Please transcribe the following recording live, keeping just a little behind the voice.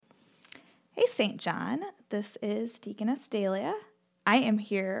St. John. This is Deaconess Dahlia. I am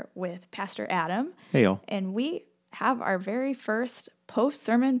here with Pastor Adam. Hey, y'all. And we have our very first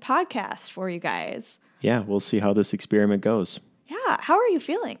post-sermon podcast for you guys. Yeah, we'll see how this experiment goes. Yeah, how are you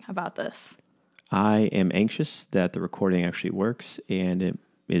feeling about this? I am anxious that the recording actually works and it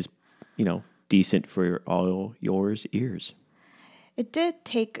is, decent for all yours ears. It did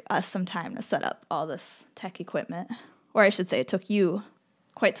take us some time to set up all this tech equipment. Or I should say it took you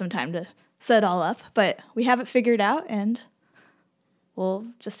quite some time to set it all up. But we have it figured out and we'll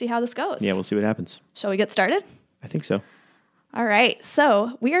just see how this goes. Yeah, we'll see what happens. Shall we get started? I think so. All right.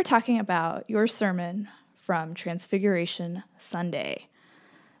 So we are talking about your sermon from Transfiguration Sunday.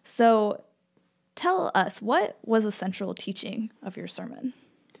 So tell us, what was the central teaching of your sermon?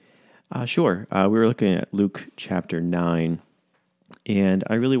 Sure. We were looking at Luke chapter 9, and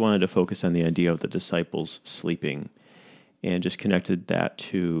I really wanted to focus on the idea of the disciples sleeping and just connected that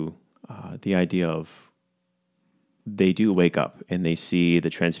to the idea of they do wake up and they see the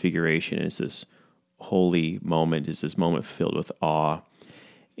transfiguration as this holy moment, is this moment filled with awe.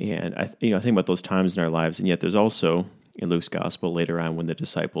 And I think about those times in our lives, and yet there's also in Luke's gospel later on when the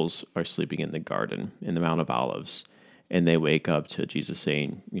disciples are sleeping in the garden in the Mount of Olives, and they wake up to Jesus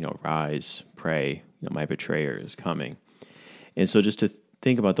saying, rise, pray, my betrayer is coming. And so just to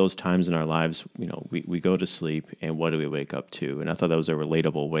think about those times in our lives, we go to sleep, and what do we wake up to? And I thought that was a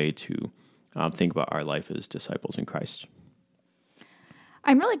relatable way to think about our life as disciples in Christ.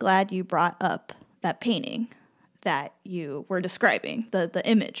 I'm really glad you brought up that painting that you were describing, the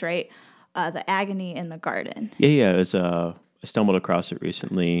image, right? The agony in the garden. Yeah. I stumbled across it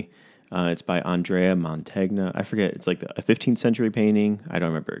recently. It's by Andrea Mantegna. I forget. It's like a 15th century painting. I don't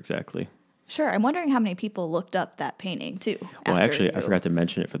remember exactly. Sure. I'm wondering how many people looked up that painting, too. Well, actually, I forgot to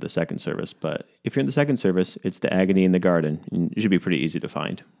mention it for the second service. But if you're in the second service, it's the agony in the garden. It should be pretty ezy to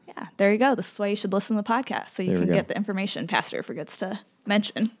find. Yeah, there you go. This is why you should listen to the podcast, so you can get the information Pastor forgets to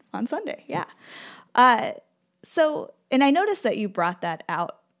mention on Sunday. Yeah. And I noticed that you brought that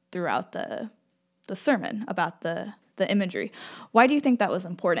out throughout the sermon about the imagery. Why do you think that was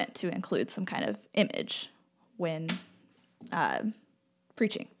important to include some kind of image when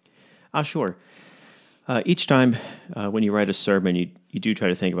preaching? Sure. Each time when you write a sermon, you do try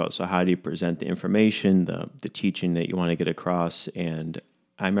to think about, so how do you present the information, the teaching that you want to get across? And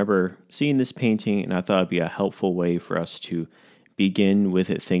I remember seeing this painting, and I thought it'd be a helpful way for us to begin with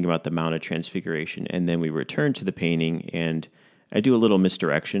it, thinking about the Mount of Transfiguration, and then we return to the painting, and I do a little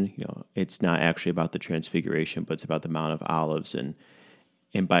misdirection. It's not actually about the Transfiguration, but it's about the Mount of Olives, and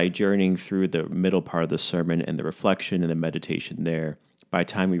by journeying through the middle part of the sermon and the reflection and the meditation there, by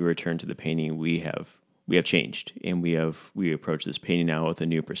the time we return to the painting, we have changed, and we approach this painting now with a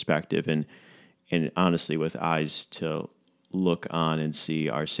new perspective, and honestly with eyes to look on and see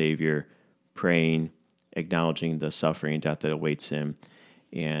our Savior praying, acknowledging the suffering and death that awaits him,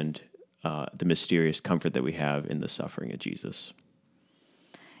 and the mysterious comfort that we have in the suffering of Jesus.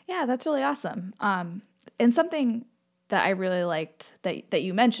 Yeah, that's really awesome. And something that I really liked that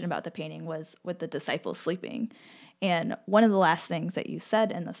you mentioned about the painting was with the disciples sleeping. And one of the last things that you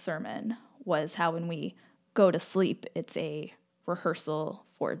said in the sermon was how when we go to sleep, it's a rehearsal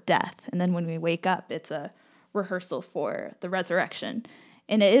for death. And then when we wake up, it's a rehearsal for the resurrection.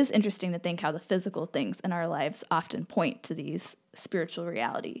 And it is interesting to think how the physical things in our lives often point to these spiritual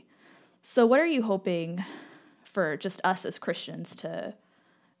reality. So what are you hoping for just us as Christians to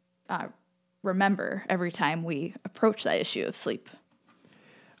remember every time we approach that issue of sleep?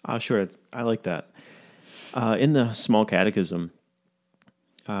 Sure. I like that. In the Small Catechism,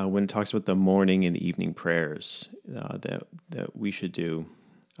 when it talks about the morning and evening prayers that we should do,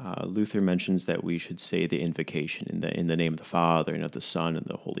 Luther mentions that we should say the invocation in the name of the Father and of the Son and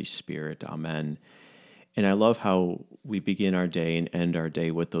the Holy Spirit. Amen. And I love how we begin our day and end our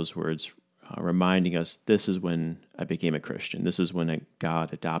day with those words, reminding us this is when I became a Christian. This is when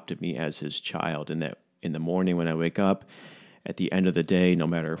God adopted me as his child. And that in the morning when I wake up, at the end of the day, no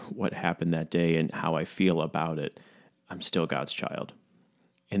matter what happened that day and how I feel about it, I'm still God's child.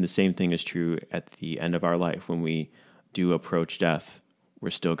 And the same thing is true at the end of our life. When we do approach death,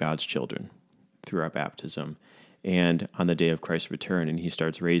 we're still God's children through our baptism. And on the day of Christ's return and he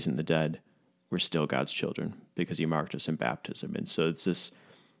starts raising the dead, we're still God's children because he marked us in baptism. And so it's this,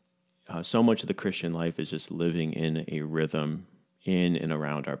 so much of the Christian life is just living in a rhythm in and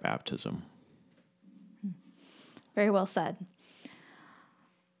around our baptism. Very well said.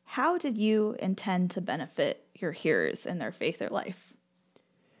 How did you intend to benefit your hearers in their faith or life?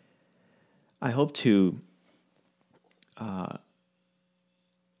 I hope to,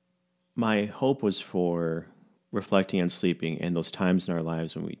 my hope was for reflecting on sleeping and those times in our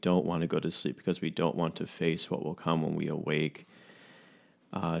lives when we don't want to go to sleep because we don't want to face what will come when we awake,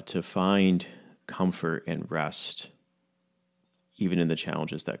 to find comfort and rest, even in the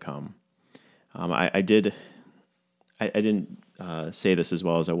challenges that come. I didn't say this as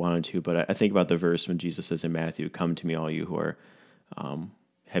well as I wanted to, but I think about the verse when Jesus says in Matthew, "Come to me, all you who are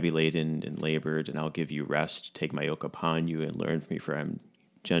heavy laden and labored, and I'll give you rest. Take my yoke upon you and learn from me, for I'm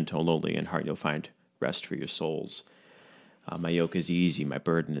gentle and lowly in heart, and you'll find rest for your souls. My yoke is easy, my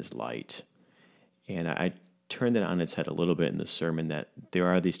burden is light." And I turned that on its head a little bit in the sermon, that there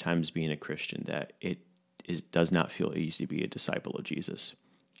are these times being a Christian that does not feel easy to be a disciple of Jesus.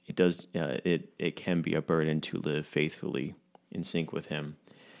 It does. It can be a burden to live faithfully in sync with Him,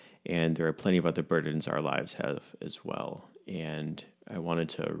 and there are plenty of other burdens our lives have as well. And I wanted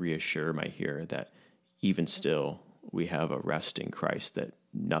to reassure my hearer that even still, we have a rest in Christ that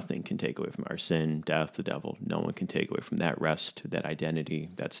nothing can take away from our sin, death, the devil. No one can take away from that rest, that identity,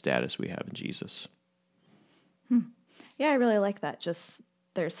 that status we have in Jesus. Yeah, I really like that. Just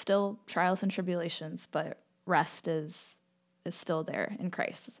there's still trials and tribulations, but rest is still there in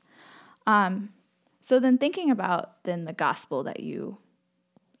Christ. So then thinking about the gospel that you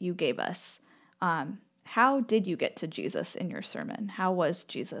gave us, how did you get to Jesus in your sermon? How was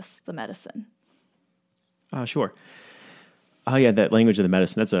Jesus the medicine? Sure. Yeah, that language of the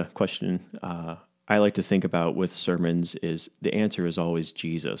medicine, that's a question I like to think about with sermons. Is the answer is always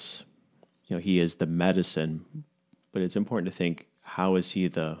Jesus. He is the medicine, but it's important to think, how is He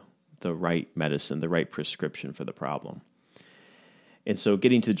the right medicine, the right prescription for the problem? And so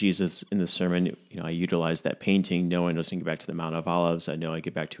getting to Jesus in the sermon, I utilize that painting, knowing I was going to get back to the Mount of Olives. I know I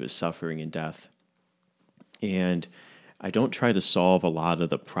get back to His suffering and death. And I don't try to solve a lot of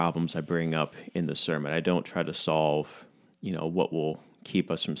the problems I bring up in the sermon. I don't try to solve, what will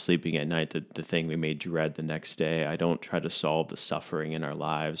keep us from sleeping at night, the thing we may dread the next day. I don't try to solve the suffering in our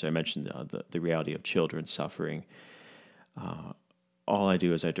lives. I mentioned the reality of children suffering. All I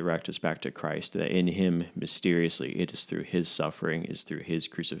do is I direct us back to Christ, that in Him, mysteriously, it is through His suffering, is through His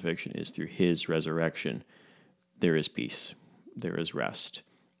crucifixion, is through His resurrection, there is peace, there is rest.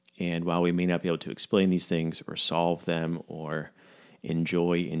 And while we may not be able to explain these things or solve them or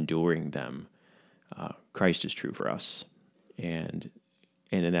enjoy enduring them, Christ is true for us. And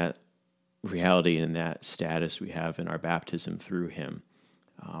in that reality and in that status we have in our baptism through Him,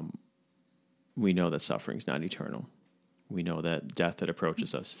 we know that suffering is not eternal. We know that death that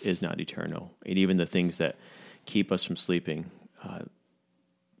approaches us is not eternal. And even the things that keep us from sleeping,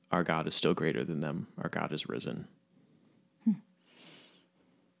 our God is still greater than them. Our God is risen.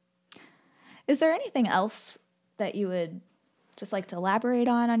 Is there anything else that you would just like to elaborate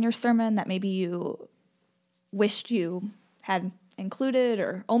on your sermon that maybe you wished you had included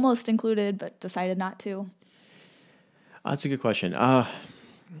or almost included but decided not to? That's a good question. I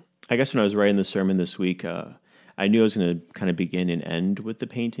guess when I was writing the sermon this week, I knew I was going to kind of begin and end with the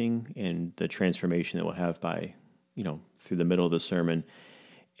painting and the transformation that we'll have by, through the middle of the sermon.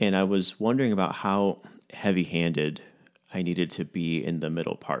 And I was wondering about how heavy-handed I needed to be in the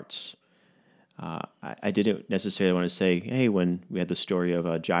middle parts. I didn't necessarily want to say, hey, when we had the story of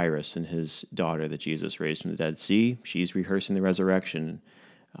Jairus and his daughter that Jesus raised from the dead, see, she's rehearsing the resurrection.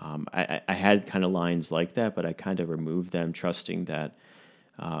 I had kind of lines like that, but I kind of removed them, trusting that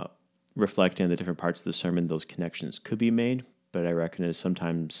reflecting on the different parts of the sermon, those connections could be made. But I recognize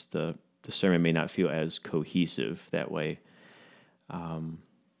sometimes the sermon may not feel as cohesive that way. I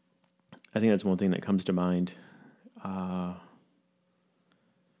think that's one thing that comes to mind.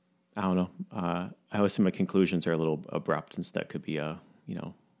 I don't know. I always think my conclusions are a little abrupt, and so that could be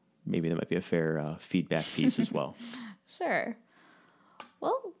maybe that might be a fair feedback piece as well. Sure.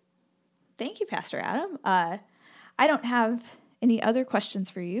 Well, thank you, Pastor Adam. I don't have any other questions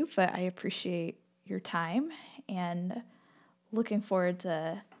for you, but I appreciate your time and looking forward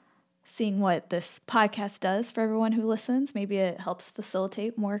to seeing what this podcast does for everyone who listens. Maybe it helps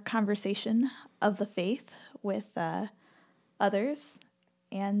facilitate more conversation of the faith with others.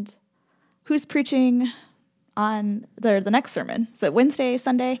 And who's preaching on the next sermon? Is it Wednesday,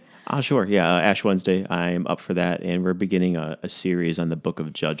 Sunday? Sure. Yeah, Ash Wednesday. I'm up for that. And we're beginning a series on the book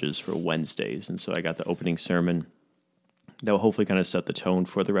of Judges for Wednesdays. And so I got the opening sermon that will hopefully kind of set the tone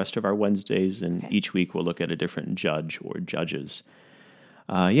for the rest of our Wednesdays. And each week we'll look at a different judge or judges.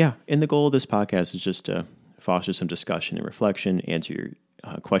 And the goal of this podcast is just to foster some discussion and reflection, answer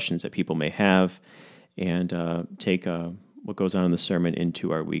your questions that people may have, and take what goes on in the sermon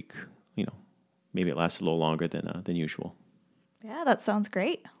into our week. Maybe it lasts a little longer than usual. Yeah, that sounds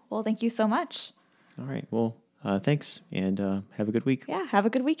great. Well, thank you so much. All right. Well, thanks, and have a good week. Yeah, have a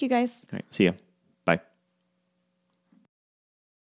good week, you guys. All right. See ya.